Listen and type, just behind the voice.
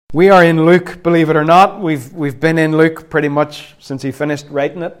We are in Luke, believe it or not. We've been in Luke pretty much since he finished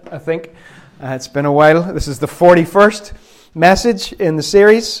writing it, I think. It's been a while. This is the 41st message in the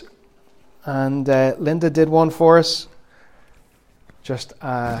series. And Linda did one for us just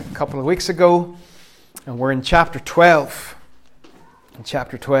a couple of weeks ago. And we're in chapter 12. In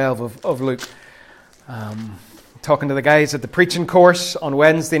chapter 12 of Luke. Talking to the guys at the preaching course on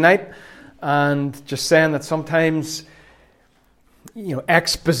Wednesday night. And just saying that sometimes,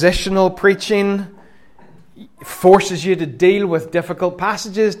 expositional preaching forces you to deal with difficult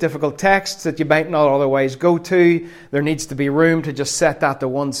passages, difficult texts that you might not otherwise go to. There needs to be room to just set that to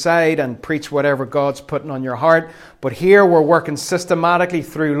one side and preach whatever God's putting on your heart. But here we're working systematically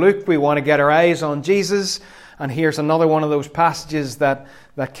through Luke. We want to get our eyes on Jesus. And here's another one of those passages that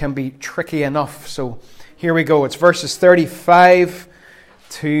can be tricky enough. So here we go. It's verses 35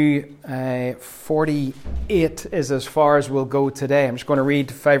 to 48 is as far as we'll go today. I'm just going to read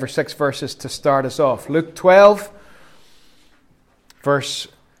 5 or 6 verses to start us off. Luke 12, verse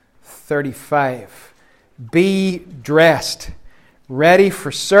 35. Be dressed, ready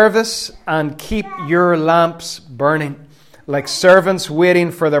for service, and keep your lamps burning, like servants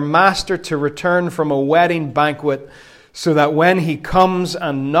waiting for their master to return from a wedding banquet, so that when he comes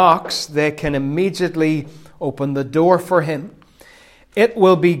and knocks, they can immediately open the door for him. It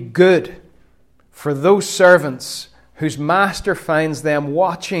will be good for those servants whose master finds them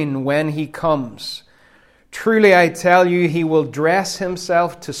watching when he comes. Truly I tell you, he will dress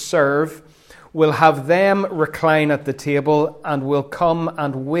himself to serve, will have them recline at the table, and will come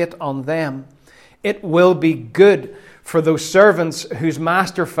and wait on them. It will be good for those servants whose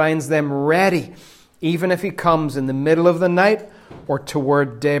master finds them ready, even if he comes in the middle of the night or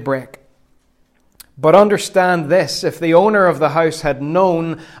toward daybreak. But understand this, if the owner of the house had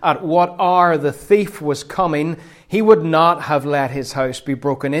known at what hour the thief was coming, he would not have let his house be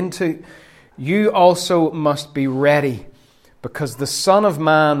broken into. You also must be ready, because the Son of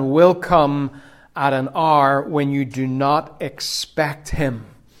Man will come at an hour when you do not expect him.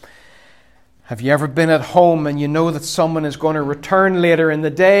 Have you ever been at home and you know that someone is going to return later in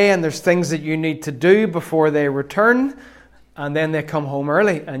the day, and there's things that you need to do before they return, and then they come home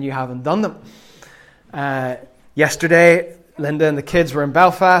early and you haven't done them? Yesterday, Linda and the kids were in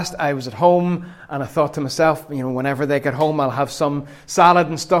Belfast. I was at home, and I thought to myself, whenever they get home, I'll have some salad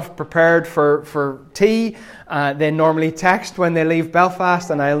and stuff prepared for tea. They normally text when they leave Belfast,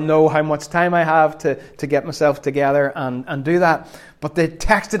 and I'll know how much time I have to get myself together and do that. But they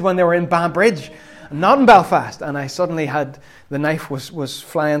texted when they were in Banbridge, not in Belfast, and I suddenly had the knife was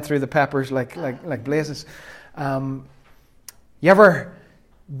flying through the peppers like blazes. You ever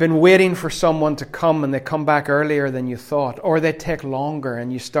been waiting for someone to come and they come back earlier than you thought, or they take longer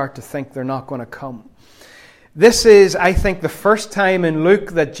and you start to think they're not going to come? This is, I think, the first time in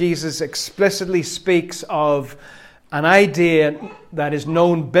Luke that Jesus explicitly speaks of an idea that is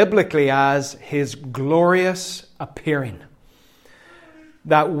known biblically as his glorious appearing,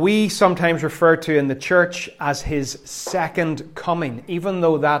 that we sometimes refer to in the church as his second coming, even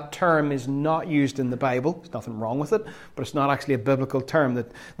though that term is not used in the Bible. There's nothing wrong with it, but it's not actually a biblical term.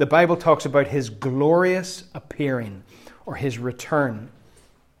 That the Bible talks about his glorious appearing, or his return.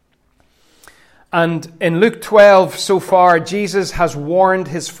 And in Luke 12 so far, Jesus has warned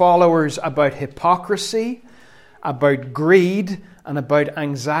his followers about hypocrisy, about greed, and about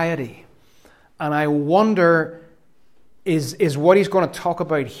anxiety. And I wonder, is what he's going to talk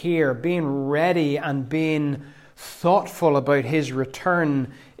about here, being ready and being thoughtful about his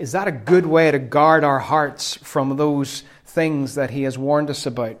return, is that a good way to guard our hearts from those things that he has warned us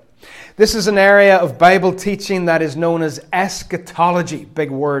about? This is an area of Bible teaching that is known as eschatology. Big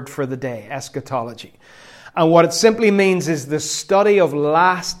word for the day, eschatology. And what it simply means is the study of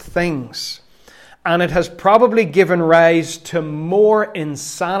last things. And it has probably given rise to more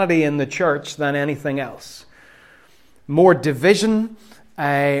insanity in the church than anything else. More division,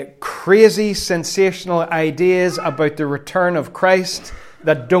 crazy, sensational ideas about the return of Christ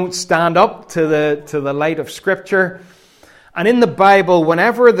that don't stand up to the light of Scripture. And in the Bible,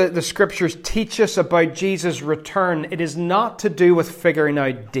 whenever the Scriptures teach us about Jesus' return, it is not to do with figuring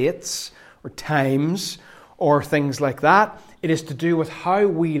out dates or times or things like that. It is to do with how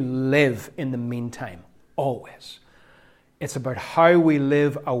we live in the meantime, always. It's about how we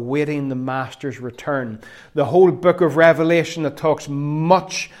live awaiting the Master's return. The whole book of Revelation that talks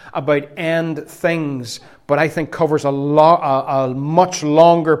much about end things, but I think covers a much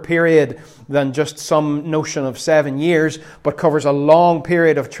longer period than just some notion of 7 years, but covers a long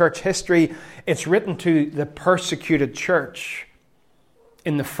period of church history. It's written to the persecuted church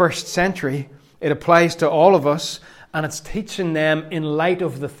in the first century. It applies to all of us. And it's teaching them in light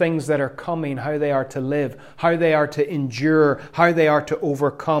of the things that are coming, how they are to live, how they are to endure, how they are to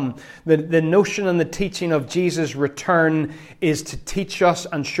overcome. The notion and the teaching of Jesus' return is to teach us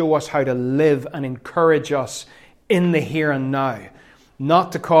and show us how to live and encourage us in the here and now.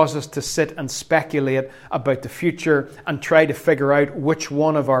 Not to cause us to sit and speculate about the future and try to figure out which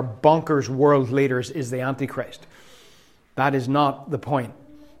one of our bonkers world leaders is the Antichrist. That is not the point.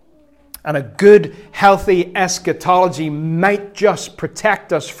 And a good, healthy eschatology might just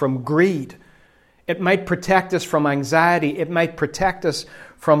protect us from greed. It might protect us from anxiety. It might protect us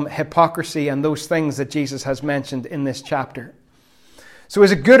from hypocrisy and those things that Jesus has mentioned in this chapter. So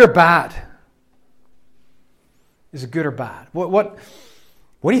is it good or bad? Is it good or bad? What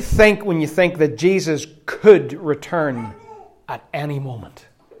do you think when you think that Jesus could return at any moment,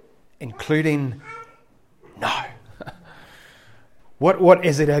 including now? What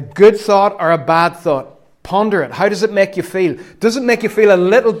is it, a good thought or a bad thought? Ponder it. How does it make you feel? Does it make you feel a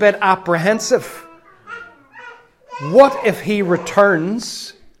little bit apprehensive? What if he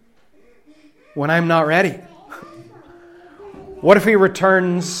returns when I'm not ready? What if he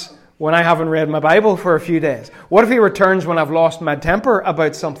returns when I haven't read my Bible for a few days? What if he returns when I've lost my temper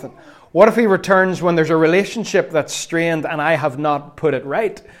about something? What if he returns when there's a relationship that's strained and I have not put it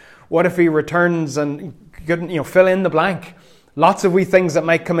right? What if he returns and, fill in the blank? Lots of wee things that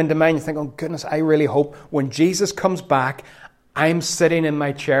might come into mind. You think, oh goodness, I really hope when Jesus comes back, I'm sitting in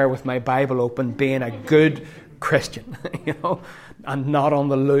my chair with my Bible open, being a good Christian, and not on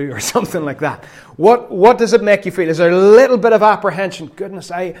the loo or something like that. What does it make you feel? Is there a little bit of apprehension? Goodness,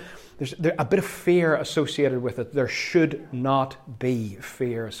 there's a bit of fear associated with it. There should not be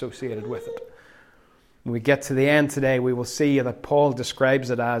fear associated with it. When we get to the end today, we will see that Paul describes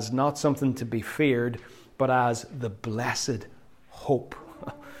it as not something to be feared, but as the blessed hope.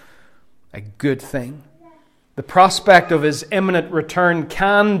 A good thing. The prospect of his imminent return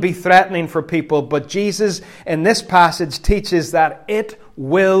can be threatening for people, but Jesus in this passage teaches that it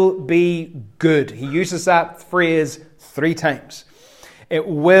will be good. He uses that phrase 3 times. It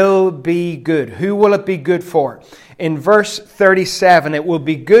will be good. Who will it be good for? In verse 37, it will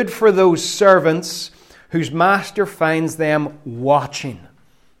be good for those servants whose master finds them watching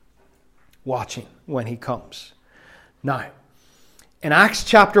when he comes. Now, in Acts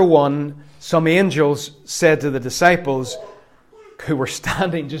chapter 1, some angels said to the disciples who were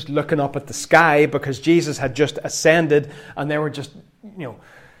standing just looking up at the sky because Jesus had just ascended, and they were just,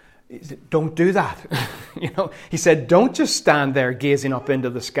 don't do that. He said, don't just stand there gazing up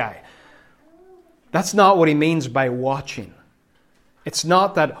into the sky. That's not what he means by watching. It's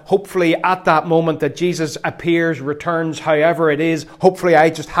not that hopefully at that moment that Jesus appears, returns, however it is, hopefully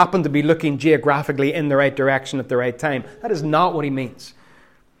I just happen to be looking geographically in the right direction at the right time. That is not what he means.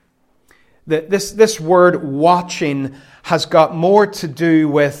 This word watching has got more to do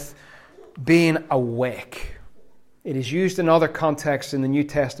with being awake. It is used in other contexts in the New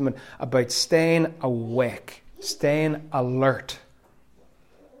Testament about staying awake, staying alert.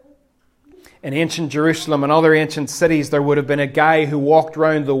 In ancient Jerusalem and other ancient cities, there would have been a guy who walked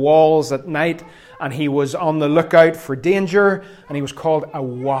around the walls at night, and he was on the lookout for danger, and he was called a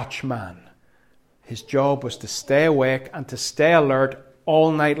watchman. His job was to stay awake and to stay alert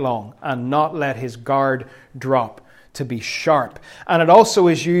all night long and not let his guard drop, to be sharp. And it also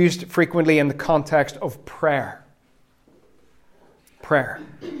is used frequently in the context of prayer. Prayer.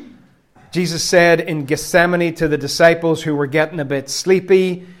 Jesus said in Gethsemane to the disciples who were getting a bit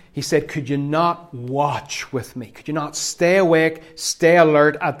sleepy, he said, could you not watch with me? Could you not stay awake, stay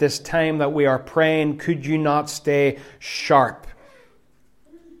alert at this time that we are praying? Could you not stay sharp?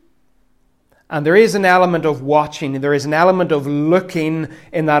 And there is an element of watching. There is an element of looking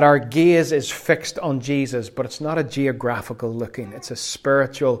in that our gaze is fixed on Jesus. But it's not a geographical looking. It's a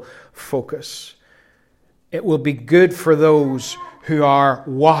spiritual focus. It will be good for those who are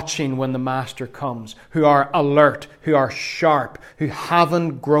watching when the Master comes, who are alert, who are sharp, who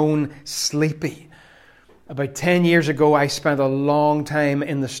haven't grown sleepy. About 10 years ago, I spent a long time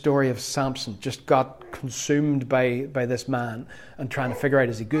in the story of Samson, just got consumed by this man and trying to figure out,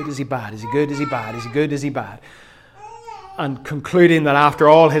 is he good, is he bad, is he good, is he bad, is he good, is he bad? And concluding that after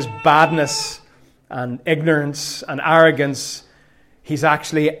all his badness and ignorance and arrogance, he's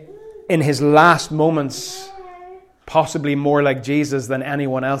actually in his last moments possibly more like Jesus than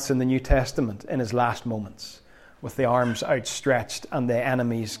anyone else in the New Testament in his last moments, with the arms outstretched and the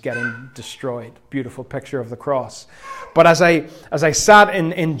enemies getting destroyed. Beautiful picture of the cross. But as I sat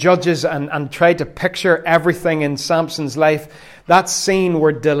in Judges and tried to picture everything in Samson's life, that scene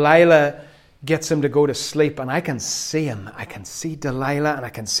where Delilah gets him to go to sleep, and I can see him. I can see Delilah, and I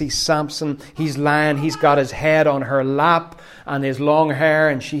can see Samson. He's lying, he's got his head on her lap and his long hair,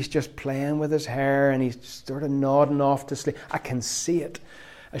 and she's just playing with his hair, and he's sort of nodding off to sleep. I can see it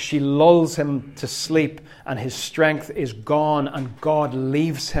as she lulls him to sleep, and his strength is gone, and God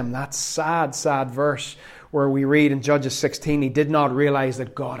leaves him. That sad, sad verse where we read in Judges 16, he did not realize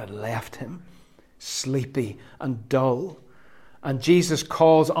that God had left him, sleepy and dull. And Jesus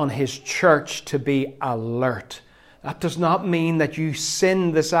calls on his church to be alert. That does not mean that you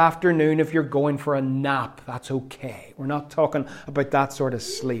sin this afternoon if you're going for a nap. That's okay. We're not talking about that sort of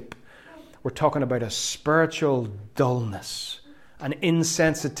sleep. We're talking about a spiritual dullness, an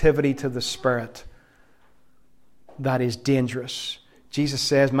insensitivity to the Spirit that is dangerous. Jesus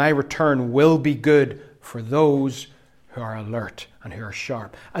says, my return will be good for those who are alert and who are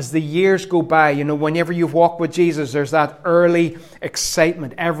sharp. As the years go by, whenever you've walked with Jesus, there's that early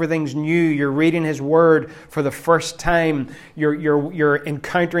excitement. Everything's new. You're reading his word for the first time. You're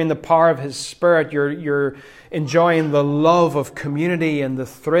encountering the power of his Spirit. You're enjoying the love of community and the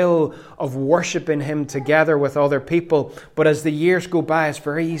thrill of worshiping him together with other people. But as the years go by, it's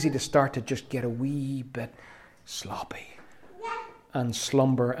very easy to start to just get a wee bit sloppy and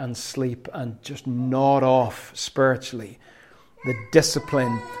slumber and sleep and just nod off spiritually. The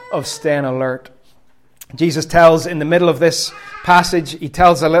discipline of staying alert. Jesus tells in the middle of this passage, he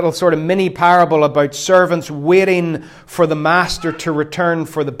tells a little sort of mini parable about servants waiting for the master to return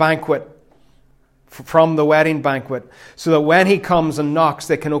for the banquet, from the wedding banquet, so that when he comes and knocks,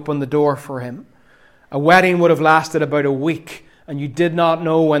 they can open the door for him. A wedding would have lasted about a week, and you did not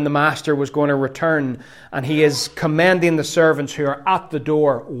know when the master was going to return. And he is commending the servants who are at the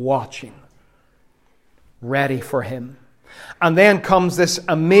door watching, ready for him. And then comes this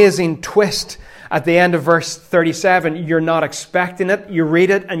amazing twist at the end of verse 37. You're not expecting it. You read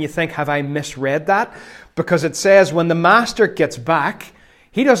it and you think, have I misread that? Because it says when the master gets back,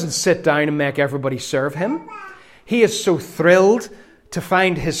 he doesn't sit down and make everybody serve him. He is so thrilled to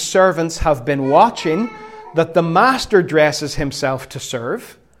find his servants have been watching that the master dresses himself to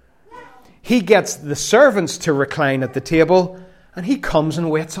serve. He gets the servants to recline at the table, and he comes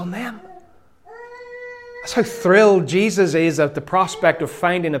and waits on them. That's how thrilled Jesus is at the prospect of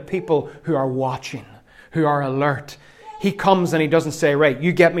finding a people who are watching, who are alert. He comes and he doesn't say, right,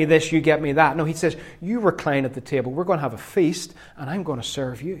 you get me this, you get me that. No, he says, you recline at the table. We're going to have a feast, and I'm going to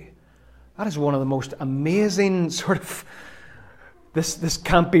serve you. That is one of the most amazing sort of This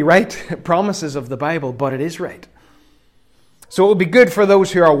can't be right promises of the Bible, but it is right. So it will be good for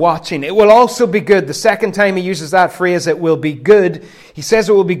those who are watching. It will also be good. The second time he uses that phrase, it will be good. He says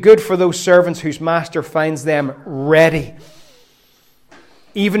it will be good for those servants whose master finds them ready.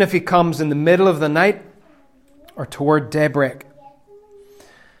 Even if he comes in the middle of the night or toward daybreak.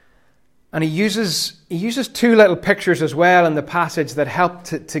 And he uses two little pictures as well in the passage that help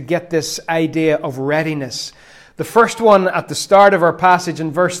to get this idea of readiness. The first one at the start of our passage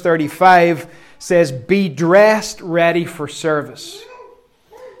in verse 35 says, be dressed ready for service.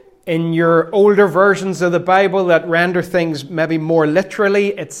 In your older versions of the Bible that render things maybe more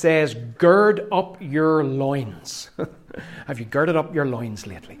literally, it says, gird up your loins. Have you girded up your loins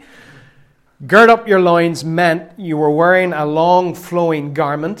lately? Gird up your loins meant you were wearing a long flowing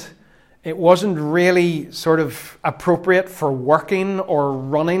garment. It wasn't really sort of appropriate for working or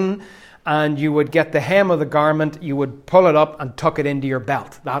running. And you would get the hem of the garment, you would pull it up and tuck it into your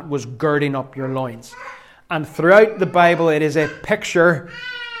belt. That was girding up your loins. And throughout the Bible, it is a picture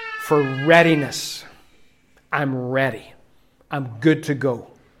for readiness. I'm ready. I'm good to go.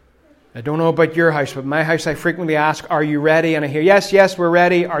 I don't know about your house, but my house I frequently ask, are you ready? And I hear, yes, we're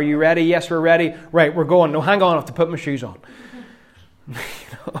ready. Are you ready? Yes, we're ready. Right, we're going. No, hang on, I have to put my shoes on.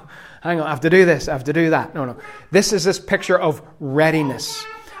 Hang on, I have to do this, I have to do that. No. This is this picture of readiness.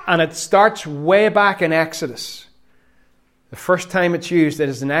 And it starts way back in Exodus. The first time it's used, it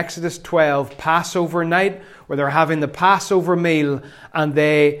is in Exodus 12, Passover night, where they're having the Passover meal, and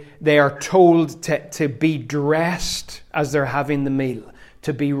they are told to be dressed as they're having the meal,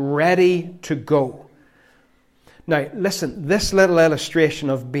 to be ready to go. Now, listen, this little illustration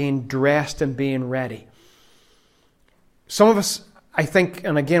of being dressed and being ready. Some of us, I think,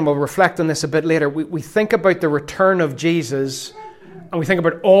 and again, we'll reflect on this a bit later, we think about the return of Jesus. And we think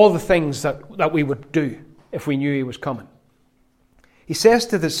about all the things that we would do if we knew he was coming. He says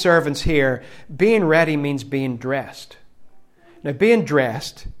to the servants here, being ready means being dressed. Now, being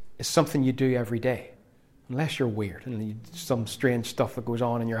dressed is something you do every day. Unless you're weird and some strange stuff that goes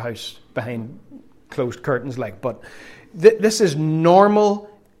on in your house behind closed curtains. But this is normal,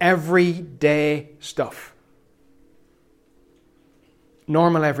 everyday stuff.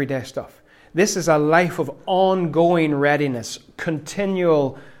 Normal, everyday stuff. This is a life of ongoing readiness,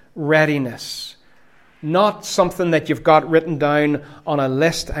 continual readiness. Not something that you've got written down on a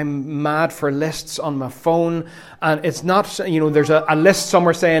list. I'm mad for lists on my phone. And it's not, there's a list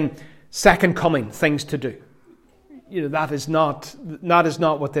somewhere saying, second coming, things to do. That is not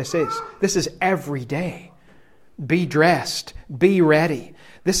what this is. This is every day. Be dressed. Be ready.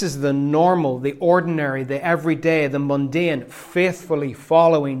 This is the normal, the ordinary, the everyday, the mundane, faithfully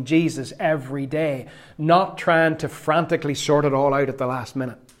following Jesus every day, not trying to frantically sort it all out at the last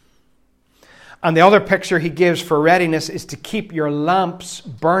minute. And the other picture he gives for readiness is to keep your lamps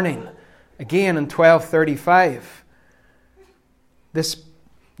burning. Again in 12:35. This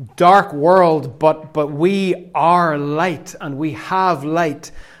dark world, but we are light and we have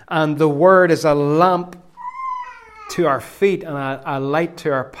light. And the Word is a lamp to our feet and a light to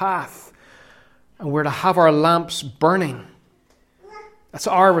our path. And we're to have our lamps burning. That's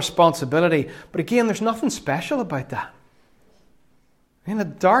our responsibility. But again, there's nothing special about that. In a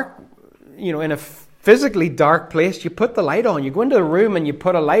dark, in a physically dark place, you put the light on. You go into the room and you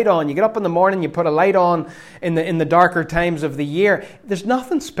put a light on. You get up in the morning, you put a light on in the darker times of the year. There's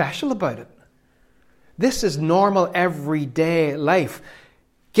nothing special about it. This is normal everyday life.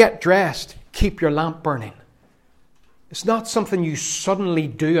 Get dressed. Keep your lamp burning. It's not something you suddenly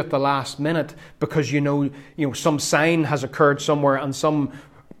do at the last minute because some sign has occurred somewhere and some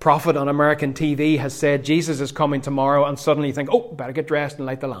prophet on American TV has said Jesus is coming tomorrow, and suddenly you think, better get dressed and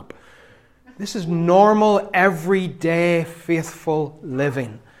light the lamp. This is normal, everyday, faithful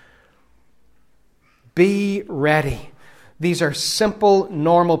living. Be ready. These are simple,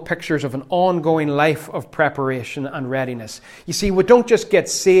 normal pictures of an ongoing life of preparation and readiness. You see, we don't just get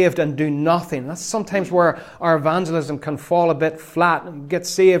saved and do nothing. That's sometimes where our evangelism can fall a bit flat. Get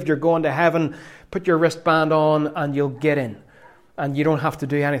saved, you're going to heaven, put your wristband on and you'll get in. And you don't have to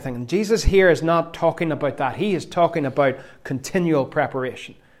do anything. And Jesus here is not talking about that. He is talking about continual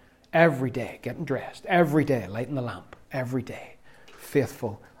preparation. Every day, getting dressed. Every day, lighting the lamp. Every day,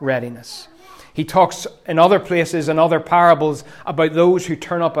 faithful readiness. He talks in other places, in other parables, about those who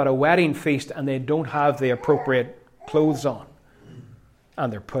turn up at a wedding feast and they don't have the appropriate clothes on.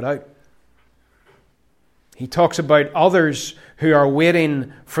 And they're put out. He talks about others who are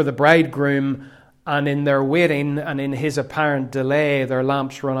waiting for the bridegroom, and in their waiting and in his apparent delay, their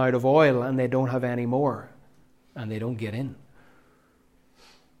lamps run out of oil and they don't have any more. And they don't get in.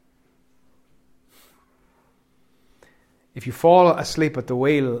 If you fall asleep at the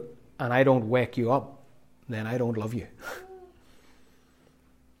wheel and I don't wake you up, then I don't love you.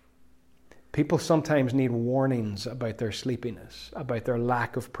 People sometimes need warnings about their sleepiness, about their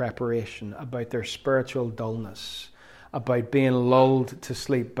lack of preparation, about their spiritual dullness, about being lulled to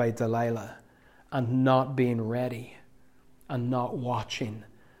sleep by Delilah and not being ready and not watching.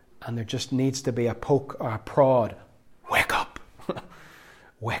 And there just needs to be a poke or a prod. Wake up.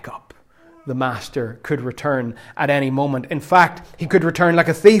 Wake up. The master could return at any moment. In fact, he could return like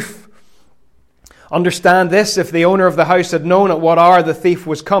a thief. Understand this, if the owner of the house had known at what hour the thief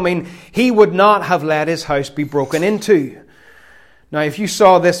was coming, he would not have let his house be broken into. Now, if you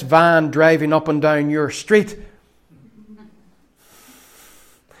saw this van driving up and down your street,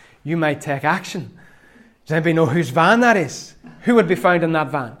 you might take action. Does anybody know whose van that is? Who would be found in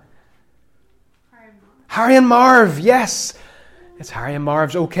that van? Harry and Marv, yes. It's Harry and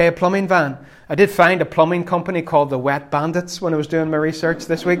Marv's OK plumbing van. I did find a plumbing company called the Wet Bandits when I was doing my research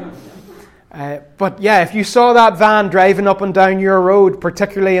this week. But yeah, if you saw that van driving up and down your road,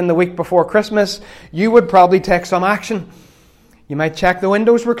 particularly in the week before Christmas, you would probably take some action. You might check the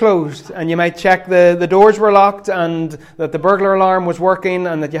windows were closed, and you might check the doors were locked, and that the burglar alarm was working,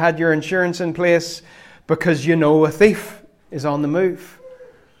 and that you had your insurance in place, because you know a thief is on the move.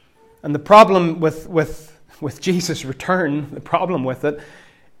 And the problem with Jesus' return, the problem with it,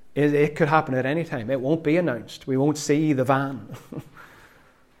 is it could happen at any time. It won't be announced. We won't see the van.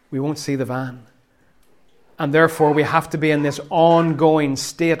 We won't see the van. And therefore we have to be in this ongoing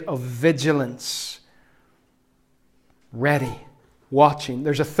state of vigilance. Ready. Watching.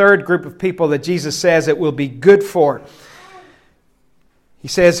 There's a third group of people that Jesus says it will be good for. He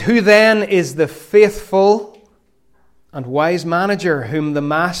says, "Who then is the faithful and wise manager whom the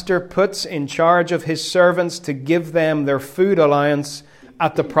master puts in charge of his servants to give them their food allowance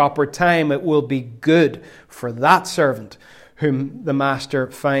at the proper time? It will be good for that servant whom the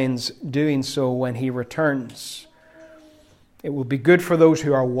master finds doing so when he returns." It will be good for those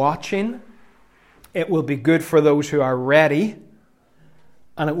who are watching. It will be good for those who are ready.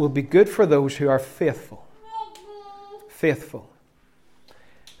 And it will be good for those who are faithful. Faithful.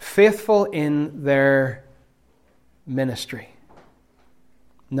 Faithful in their ministry.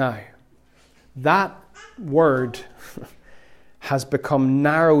 Now, That word has become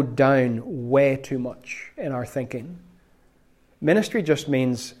narrowed down way too much in our thinking. Ministry just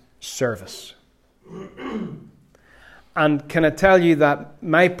means service. And can I tell you that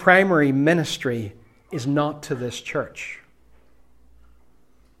my primary ministry is not to this church.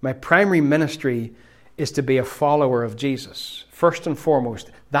 My primary ministry is to be a follower of Jesus. First and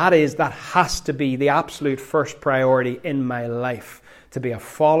foremost, that has to be the absolute first priority in my life, to be a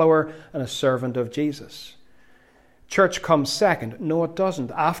follower and a servant of Jesus. Church comes second. No, it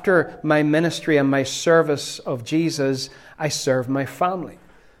doesn't. After my ministry and my service of Jesus, I serve my family.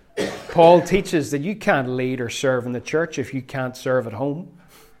 Paul teaches that you can't lead or serve in the church if you can't serve at home.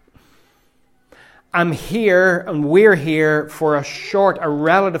 I'm here and we're here for a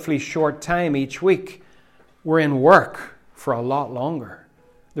relatively short time each week. We're in work for a lot longer.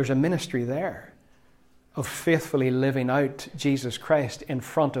 There's a ministry there of faithfully living out Jesus Christ in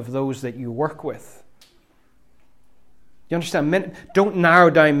front of those that you work with. You understand? Don't narrow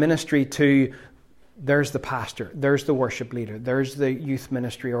down ministry to there's the pastor, there's the worship leader, there's the youth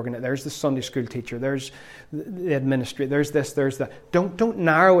ministry organizer, there's the Sunday school teacher, there's the administrator, there's this, there's that. Don't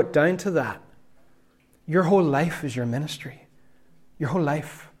narrow it down to that. Your whole life is your ministry. Your whole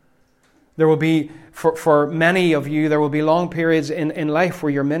life. There will be, for many of you, there will be long periods in life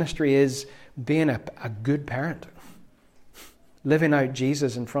where your ministry is being a good parent. Living out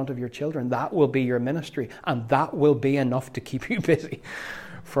Jesus in front of your children. That will be your ministry. And that will be enough to keep you busy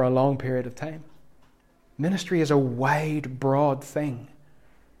for a long period of time. Ministry is a wide, broad thing.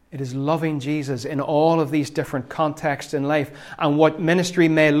 It is loving Jesus in all of these different contexts in life. And what ministry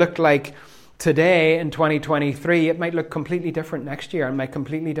may look like today in 2023, it might look completely different next year and might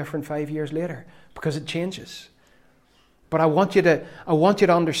completely different 5 years later because it changes. But I want you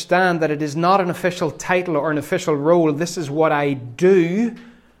to understand that it is not an official title or an official role. This is what I do.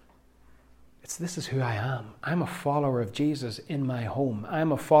 This is who I am. I'm a follower of Jesus in my home.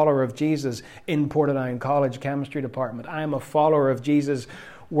 I'm a follower of Jesus in Portadown College Chemistry Department. I'm a follower of Jesus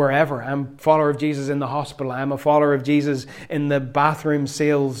wherever. I'm a follower of Jesus in the hospital. I'm a follower of Jesus in the bathroom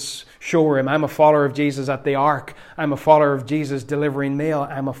sales showroom. I'm a follower of Jesus at the Ark. I'm a follower of Jesus delivering mail.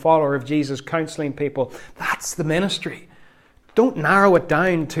 I'm a follower of Jesus counseling people. That's the ministry. Don't narrow it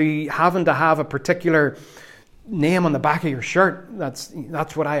down to having to have a particular name on the back of your shirt. That's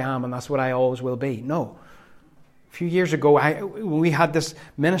what I am and that's what I always will be. No. A few years ago, when we had this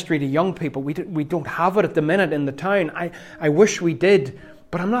ministry to young people, we don't have it at the minute in the town. I wish we did,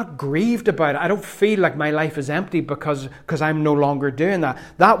 but I'm not grieved about it. I don't feel like my life is empty because I'm no longer doing that.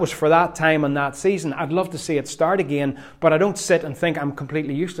 That was for that time and that season. I'd love to see it start again, but I don't sit and think I'm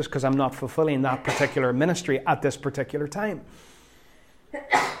completely useless because I'm not fulfilling that particular ministry at this particular time.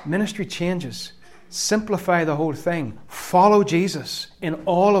 Ministry changes. Simplify the whole thing. Follow Jesus in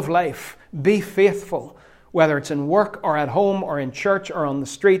all of life. Be faithful, whether it's in work or at home or in church or on the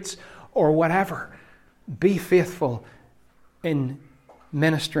streets or whatever. Be faithful in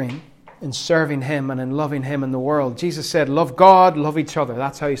ministering, in serving Him and in loving Him in the world. Jesus said, love God, love each other.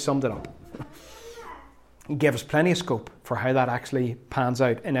 That's how He summed it up. He gave us plenty of scope for how that actually pans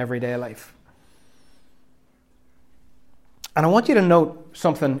out in everyday life. And I want you to note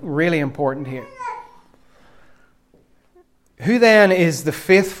something really important here. Who then is the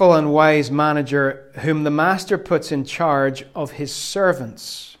faithful and wise manager whom the master puts in charge of his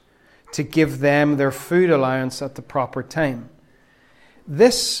servants to give them their food allowance at the proper time?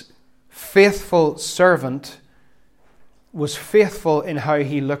 This faithful servant was faithful in how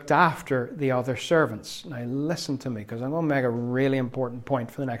he looked after the other servants. Now listen to me, because I'm going to make a really important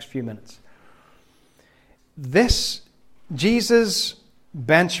point for the next few minutes. This Jesus'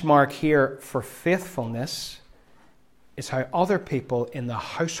 benchmark here for faithfulness is how other people in the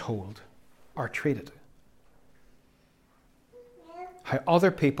household are treated. How other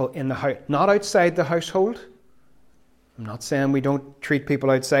people in the house, not outside the household. I'm not saying we don't treat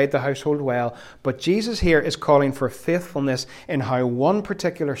people outside the household well, but Jesus here is calling for faithfulness in how one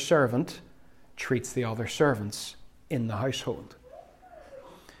particular servant treats the other servants in the household.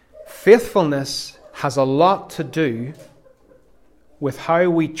 Faithfulness has a lot to do with how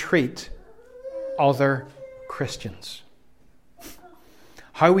we treat other Christians.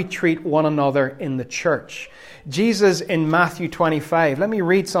 How we treat one another in the church. Jesus in Matthew 25, let me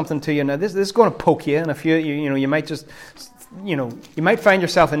read something to you. Now this is going to poke you, and if you might just, you might find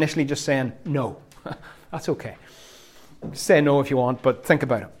yourself initially just saying no. That's okay. Say no if you want, but think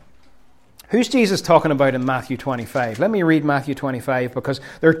about it. Who's Jesus talking about in Matthew 25? Let me read Matthew 25, because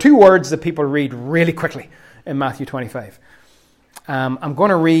there are two words that people read really quickly in Matthew 25. I'm going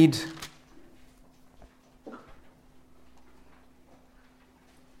to read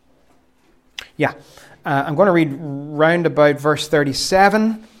Yeah. I'm going to read round about verse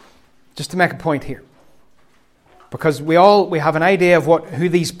 37, just to make a point here. Because we have an idea of who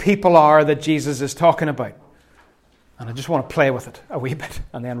these people are that Jesus is talking about. And I just want to play with it a wee bit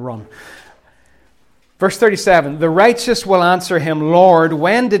and then run. Verse 37, the righteous will answer him, Lord,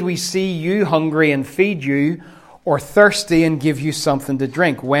 when did we see you hungry and feed you, or thirsty and give you something to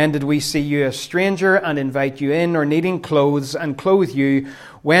drink? When did we see you a stranger and invite you in, or needing clothes and clothe you?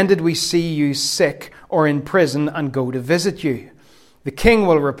 When did we see you sick or in prison and go to visit you? The king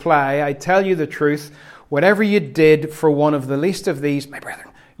will reply, I tell you the truth, whatever you did for one of the least of these, my brethren,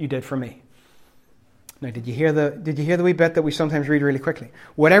 you did for me. Now, did you hear the wee bit that we sometimes read really quickly?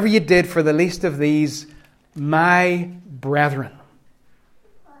 Whatever you did for the least of these, my brethren.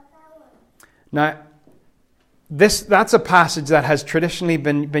 Now, that's a passage that has traditionally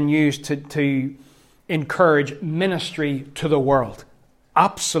been used to encourage ministry to the world.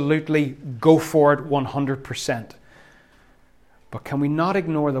 Absolutely go for it 100%. But can we not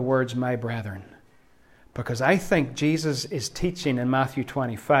ignore the words, my brethren? Because I think Jesus is teaching in Matthew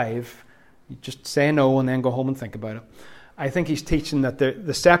 25, you just say no and then go home and think about it. I think he's teaching that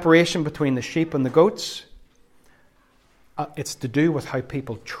the separation between the sheep and the goats, it's to do with how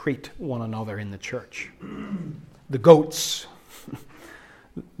people treat one another in the church. The goats,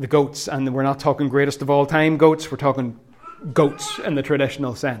 and we're not talking greatest of all time goats, we're talking goats in the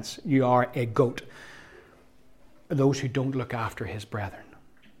traditional sense. You are a goat. Those who don't look after his brethren,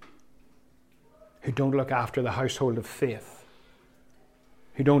 who don't look after the household of faith,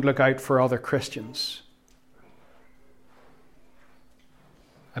 who don't look out for other Christians.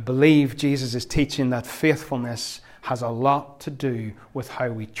 I believe Jesus is teaching that faithfulness has a lot to do with how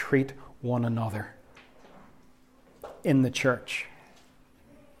we treat one another in the church.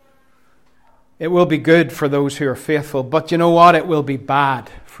 It will be good for those who are faithful, but you know what? It will be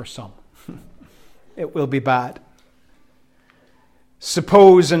bad for some. It will be bad.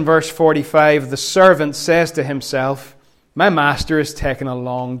 Suppose in verse 45 the servant says to himself, my master is taking a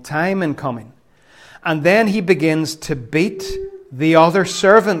long time in coming. And then he begins to beat the other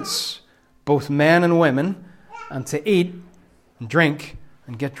servants, both men and women, and to eat and drink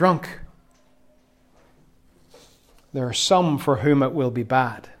and get drunk. There are some for whom it will be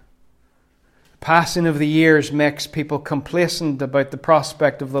bad. The passing of the years makes people complacent about the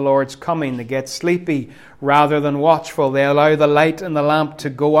prospect of the Lord's coming. They get sleepy rather than watchful. They allow the light in the lamp to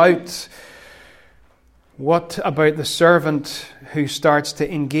go out. What about the servant who starts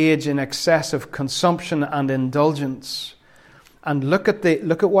to engage in excessive consumption and indulgence? And look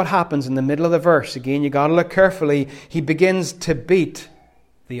at what happens in the middle of the verse. Again, you got to look carefully. He begins to beat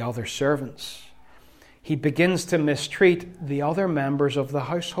the other servants. He begins to mistreat the other members of the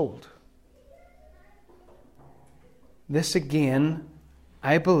household. This again,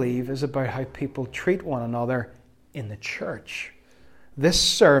 I believe, is about how people treat one another in the church. This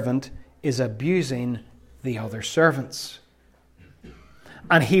servant is abusing the other servants.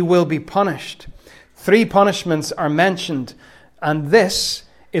 And he will be punished. 3 punishments are mentioned, and this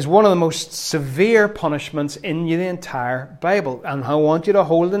is one of the most severe punishments in the entire Bible. And I want you to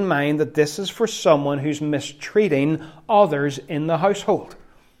hold in mind that this is for someone who's mistreating others in the household.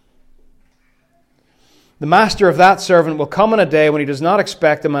 The master of that servant will come on a day when he does not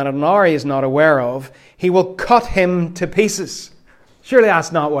expect him and an hour he is not aware of. He will cut him to pieces. Surely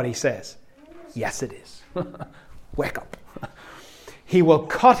that's not what he says. Yes, it is. Wake up. He will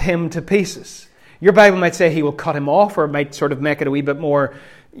cut him to pieces. Your Bible might say he will cut him off, or it might sort of make it a wee bit more,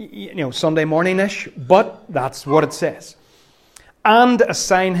 Sunday morning-ish, but that's what it says. And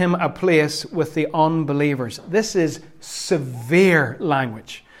assign him a place with the unbelievers. This is severe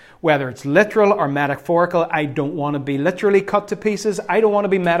language. Whether it's literal or metaphorical, I don't want to be literally cut to pieces. I don't want to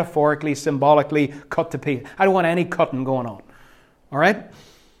be metaphorically, symbolically cut to pieces. I don't want any cutting going on. All right?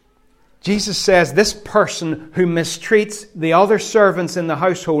 Jesus says this person who mistreats the other servants in the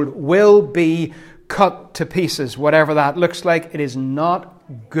household will be cut to pieces. Whatever that looks like, it is not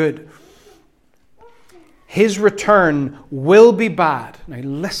good. His return will be bad. Now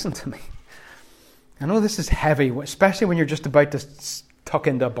listen to me. I know this is heavy, especially when you're just about to tuck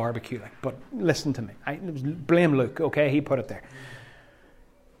into a barbecue. But listen to me. Blame Luke, okay? He put it there.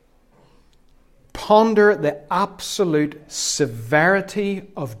 Ponder the absolute severity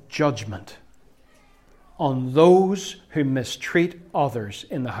of judgment on those who mistreat others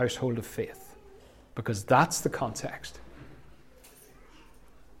in the household of faith. Because that's the context.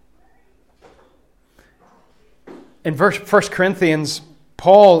 In 1 Corinthians,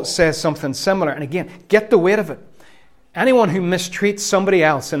 Paul says something similar. And again, get the weight of it. Anyone who mistreats somebody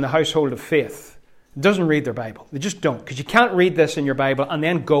else in the household of faith, doesn't read their Bible. They just don't. Because you can't read this in your Bible and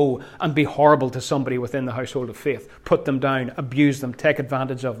then go and be horrible to somebody within the household of faith. Put them down, abuse them, take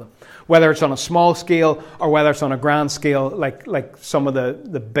advantage of them. Whether it's on a small scale or whether it's on a grand scale, like some of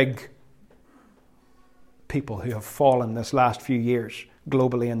the big people who have fallen this last few years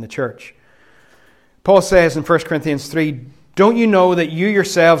globally in the church. Paul says in 1 Corinthians 3, don't you know that you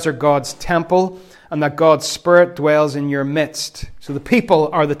yourselves are God's temple and that God's Spirit dwells in your midst? So the people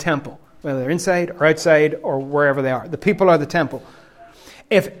are the temple. Whether they're inside or outside or wherever they are. The people are the temple.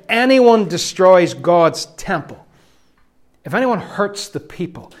 If anyone destroys God's temple, if anyone hurts the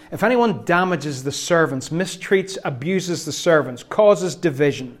people, if anyone damages the servants, mistreats, abuses the servants, causes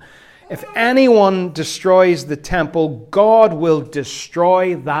division, if anyone destroys the temple, God will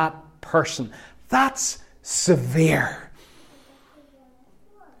destroy that person. That's severe.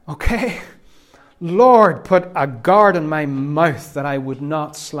 Okay? Lord, put a guard in my mouth that I would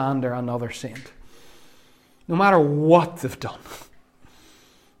not slander another saint. No matter what they've done.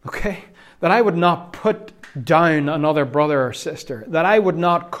 Okay? That I would not put down another brother or sister. That I would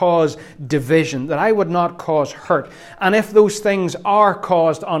not cause division. That I would not cause hurt. And if those things are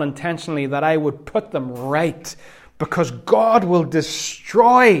caused unintentionally, that I would put them right. Because God will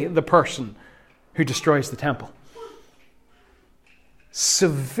destroy the person who destroys the temple.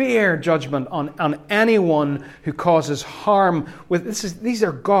 Severe judgment on anyone who causes harm. These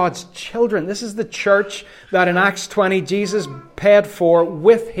are God's children. This is the church that in Acts 20 Jesus paid for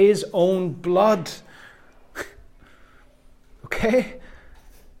with his own blood. Okay?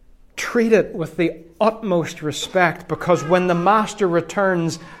 Treat it with the utmost respect, because when the Master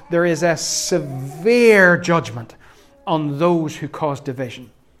returns, there is a severe judgment on those who cause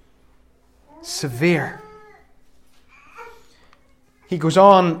division. Severe. He goes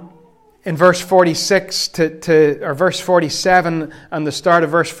on in verse 46 or verse 47 and the start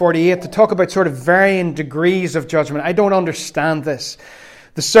of verse 48 to talk about sort of varying degrees of judgment. I don't understand this.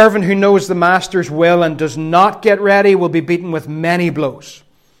 The servant who knows the master's will and does not get ready will be beaten with many blows.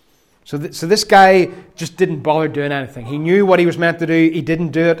 So this guy just didn't bother doing anything. He knew what he was meant to do. He didn't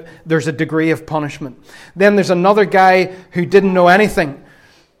do it. There's a degree of punishment. Then there's another guy who didn't know anything.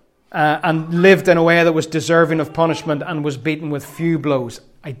 And lived in a way that was deserving of punishment and was beaten with few blows.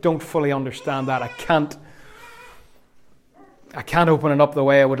 I don't fully understand that. I can't open it up the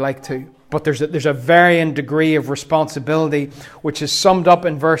way I would like to. But there's a varying degree of responsibility, which is summed up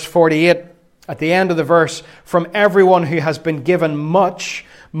in verse 48. At the end of the verse, from everyone who has been given much,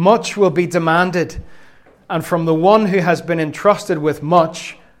 much will be demanded. And from the one who has been entrusted with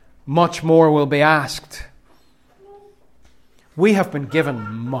much, much more will be asked. We have been given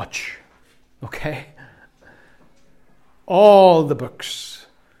much, okay? All the books,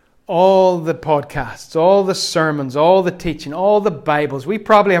 all the podcasts, all the sermons, all the teaching, all the Bibles. We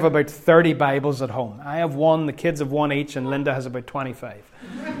probably have about 30 Bibles at home. I have one, the kids have one each, and Linda has about 25.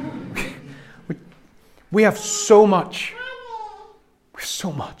 We have so much. We have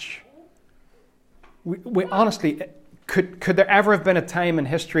so much. We honestly, could there ever have been a time in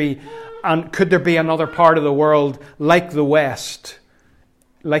history, and could there be another part of the world like the West,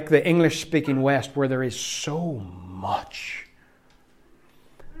 like the English-speaking West, where there is so much?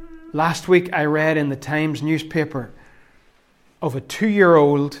 Last week I read in the Times newspaper of a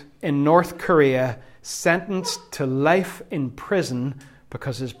 2-year-old in North Korea sentenced to life in prison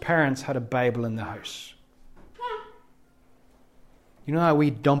because his parents had a Bible in the house. You know that wee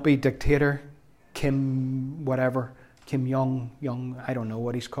dumpy dictator, Kim Jong, I don't know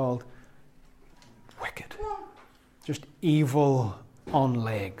what he's called. Wicked. Just evil on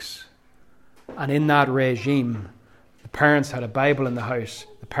legs. And in that regime, the parents had a Bible in the house,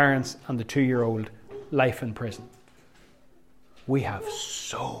 the parents and the 2-year-old, life in prison. We have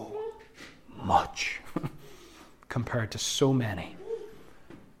so much compared to so many.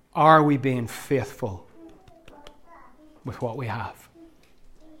 Are we being faithful with what we have?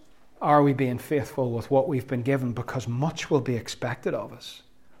 Are we being faithful with what we've been given? Because much will be expected of us.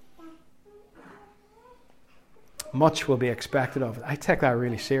 Much will be expected of us. I take that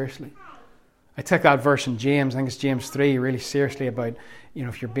really seriously. I take that verse in James, I think it's James 3, really seriously about,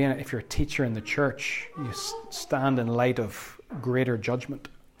 if you're a teacher in the church, you stand in light of greater judgment.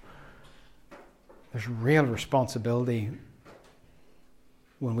 There's real responsibility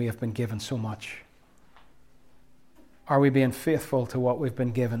when we have been given so much. Are we being faithful to what we've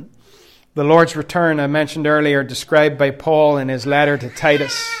been given? The Lord's return, I mentioned earlier, described by Paul in his letter to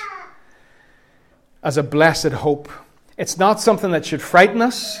Titus as a blessed hope. It's not something that should frighten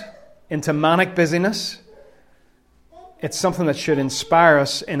us into manic busyness. It's something that should inspire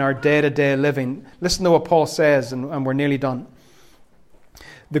us in our day-to-day living. Listen to what Paul says, and we're nearly done.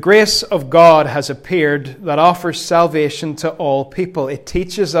 The grace of God has appeared that offers salvation to all people. It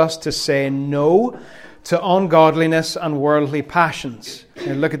teaches us to say no to ungodliness and worldly passions.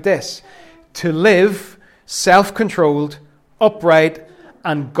 Now look at this. To live self-controlled, upright,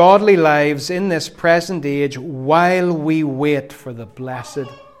 and godly lives in this present age while we wait for the blessed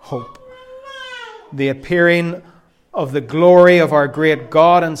hope, the appearing of the glory of our great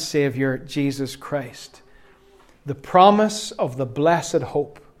God and Savior, Jesus Christ. The promise of the blessed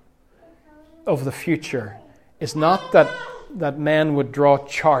hope of the future is not that men would draw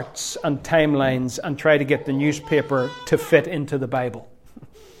charts and timelines and try to get the newspaper to fit into the Bible,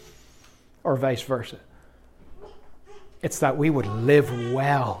 or vice versa. It's that we would live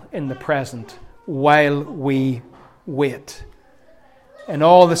well in the present while we wait. In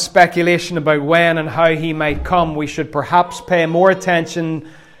all the speculation about when and how he might come, we should perhaps pay more attention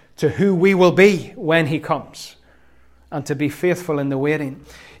to who we will be when he comes, and to be faithful in the waiting.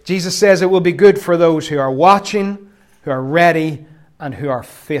 Jesus says it will be good for those who are watching, who are ready, and who are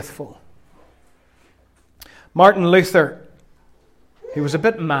faithful. Martin Luther, he was a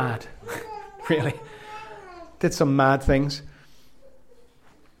bit mad, really. Did some mad things.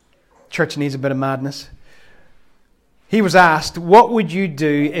 Church needs a bit of madness. He was asked, what would you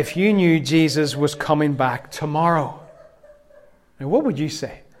do if you knew Jesus was coming back tomorrow? Now, what would you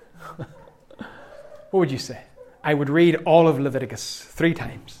say? What would you say? I would read all of Leviticus 3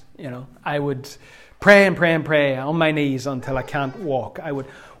 times. I would pray and pray and pray on my knees until I can't walk.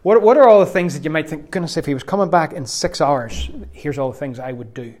 What are all the things that you might think, goodness, if he was coming back in 6 hours, here's all the things I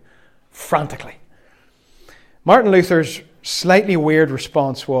would do frantically. Martin Luther's slightly weird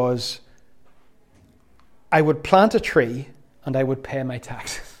response was, I would plant a tree and I would pay my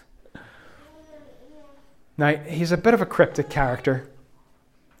taxes. Now, he's a bit of a cryptic character,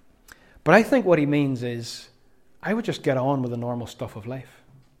 but I think what he means is, I would just get on with the normal stuff of life.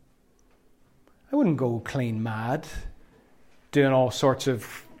 I wouldn't go clean mad, doing all sorts of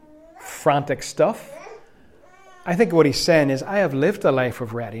frantic stuff. I think what he's saying is, I have lived a life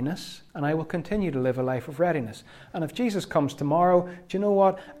of readiness, and I will continue to live a life of readiness. And if Jesus comes tomorrow, do you know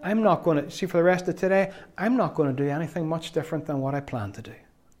what? I'm not going to, see, for the rest of today, I'm not going to do anything much different than what I plan to do.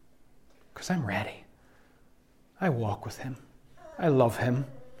 Because I'm ready. I walk with him. I love him.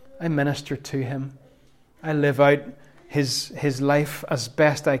 I minister to him. I live out his life as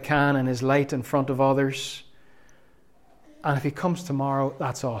best I can in his light in front of others. And if he comes tomorrow,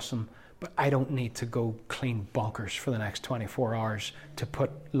 that's awesome. But I don't need to go clean bonkers for the next 24 hours to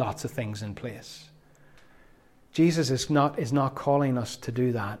put lots of things in place. Jesus is not calling us to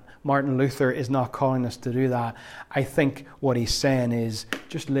do that. Martin Luther is not calling us to do that. I think what he's saying is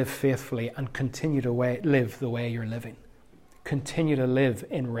just live faithfully and continue to live the way you're living. Continue to live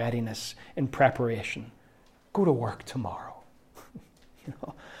in readiness, in preparation. Go to work tomorrow.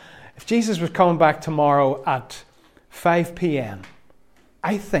 If Jesus was coming back tomorrow at 5 p.m.,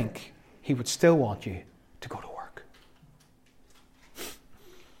 I think he would still want you to go to work.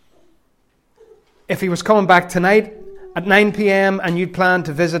 If he was coming back tonight at 9 p.m. and you'd planned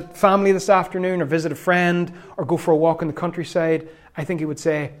to visit family this afternoon or visit a friend or go for a walk in the countryside, I think he would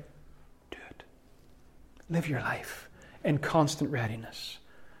say, do it. Live your life in constant readiness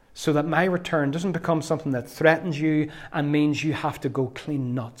so that my return doesn't become something that threatens you and means you have to go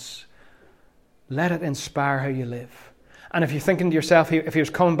clean nuts. Let it inspire how you live. And if you're thinking to yourself, if he was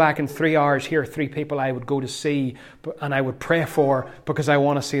coming back in 3 hours, here are 3 people I would go to see and I would pray for because I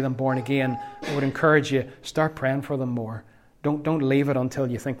want to see them born again, I would encourage you, start praying for them more. Don't leave it until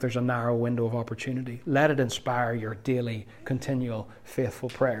you think there's a narrow window of opportunity. Let it inspire your daily, continual, faithful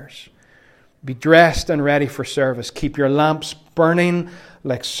prayers. Be dressed and ready for service. Keep your lamps burning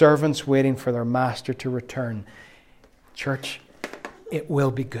like servants waiting for their master to return. Church, it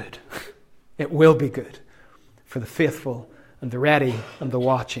will be good. It will be good. For the faithful and the ready and the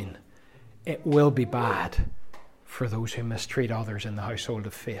watching. It will be bad for those who mistreat others in the household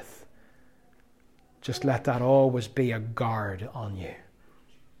of faith. Just let that always be a guard on you.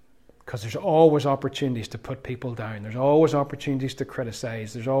 Because there's always opportunities to put people down. There's always opportunities to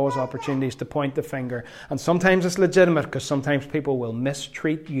criticize. There's always opportunities to point the finger. And sometimes it's legitimate because sometimes people will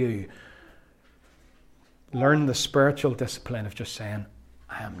mistreat you. Learn the spiritual discipline of just saying,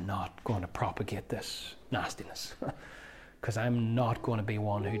 I am not going to propagate this nastiness because I'm not going to be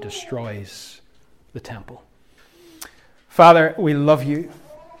one who destroys the temple. Father, we love you.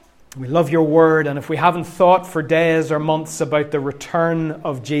 We love your word, and if we haven't thought for days or months about the return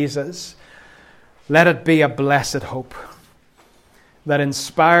of Jesus, let it be a blessed hope that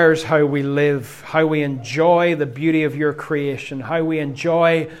inspires how we live, how we enjoy the beauty of your creation, how we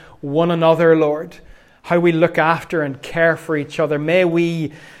enjoy one another, Lord, how we look after and care for each other. May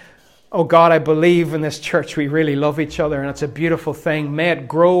we, oh God, I believe in this church we really love each other, and it's a beautiful thing. May it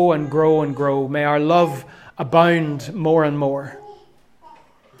grow and grow and grow. May our love abound more and more.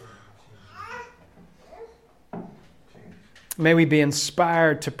 May we be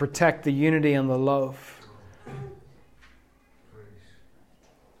inspired to protect the unity and the love.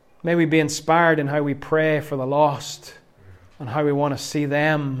 May we be inspired in how we pray for the lost and how we want to see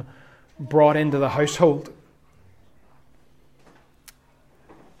them brought into the household.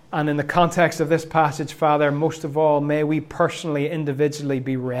 And in the context of this passage, Father, most of all, may we personally, individually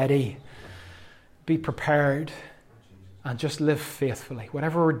be ready, be prepared, and just live faithfully.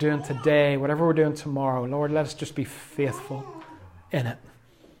 Whatever we're doing today, whatever we're doing tomorrow, Lord, let us just be faithful in it.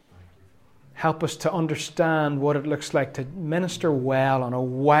 Help us to understand what it looks like to minister well on a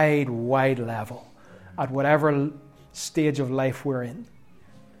wide, wide level at whatever stage of life we're in.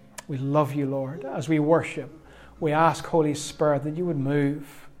 We love you, Lord. As we worship, we ask, Holy Spirit, that you would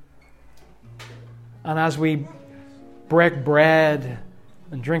move. And as we break bread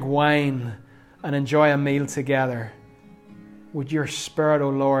and drink wine and enjoy a meal together, would your Spirit, O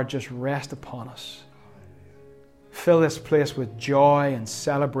Lord, just rest upon us. Fill this place with joy and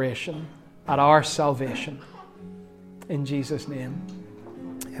celebration at our salvation. In Jesus' name,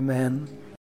 amen.